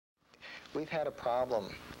We've had a problem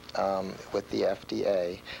with the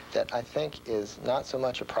FDA that I think is not so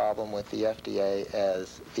much a problem with the FDA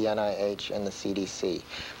as the NIH and the CDC.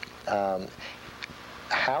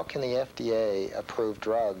 How can the FDA approve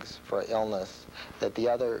drugs for illness that the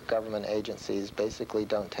other government agencies basically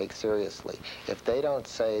don't take seriously? If they don't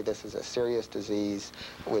say this is a serious disease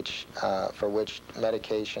for which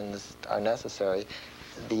medications are necessary,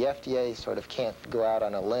 the FDA sort of can't go out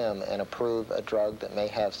on a limb and approve a drug that may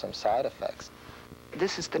have some side effects.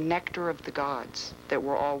 This is the nectar of the gods that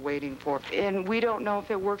we're all waiting for. And we don't know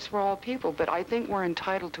if it works for all people, but I think we're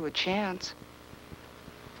entitled to a chance.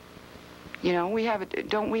 You know,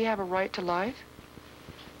 don't we have a right to life?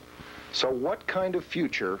 So what kind of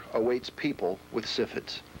future awaits people with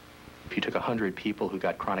CFS? If you took 100 people who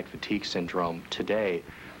got chronic fatigue syndrome today,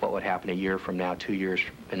 what would happen a year from now, 2 years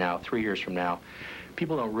from now, 3 years from now?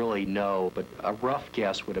 People don't really know, but a rough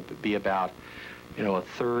guess would be about, you know, a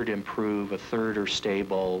third improve, a third are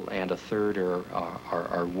stable, and a third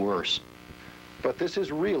are worse. But this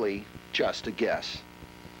is really just a guess.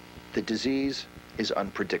 The disease is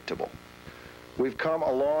unpredictable. We've come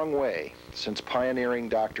a long way since pioneering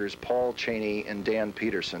doctors Paul Cheney and Dan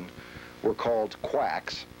Peterson were called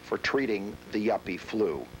quacks for treating the yuppie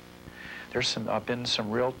flu. There's been some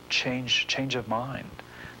real change of mind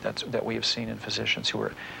that we have seen in physicians who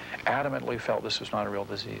were adamantly felt this was not a real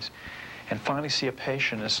disease. And finally see a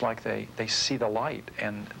patient, it's like they see the light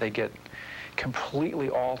and they get completely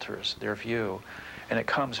alters their view. And it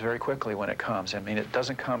comes very quickly when it comes. I mean, it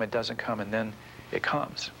doesn't come, and then it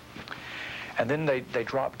comes. And then they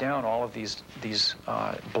drop down all of these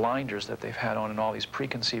blinders that they've had on and all these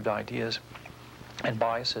preconceived ideas and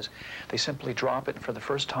biases. They simply drop it, and for the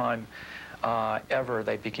first time ever,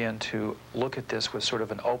 they begin to look at this with sort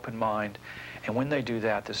of an open mind. And when they do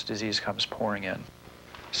that, this disease comes pouring in.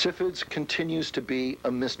 CFS continues to be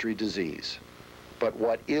a mystery disease. But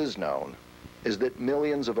what is known is that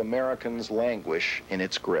millions of Americans languish in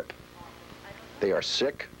its grip. They are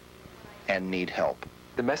sick and need help.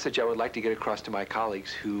 The message I would like to get across to my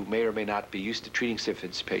colleagues who may or may not be used to treating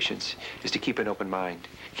CFS patients is to keep an open mind.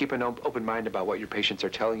 Keep an open mind about what your patients are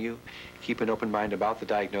telling you. Keep an open mind about the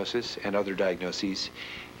diagnosis and other diagnoses.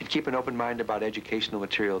 And keep an open mind about educational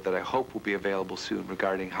material that I hope will be available soon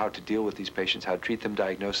regarding how to deal with these patients, how to treat them,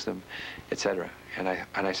 diagnose them, etc. And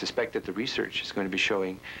I suspect that the research is going to be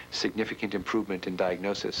showing significant improvement in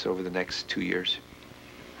diagnosis over the next 2 years.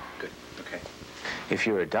 Good, okay. If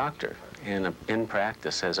you're a doctor in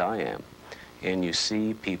practice, as I am, and you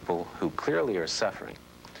see people who clearly are suffering,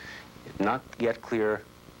 not yet clear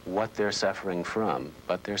what they're suffering from,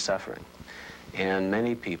 but they're suffering. And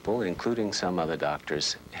many people, including some other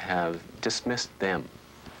doctors, have dismissed them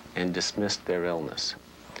and dismissed their illness.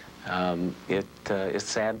 It's a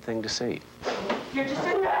sad thing to see. You're just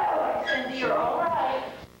a nurse, and you're all right.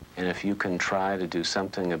 And if you can try to do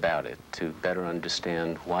something about it, to better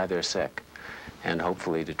understand why they're sick, and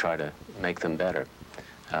hopefully to try to make them better,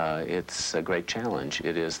 it's a great challenge.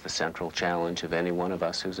 It is the central challenge of any one of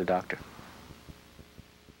us who's a doctor.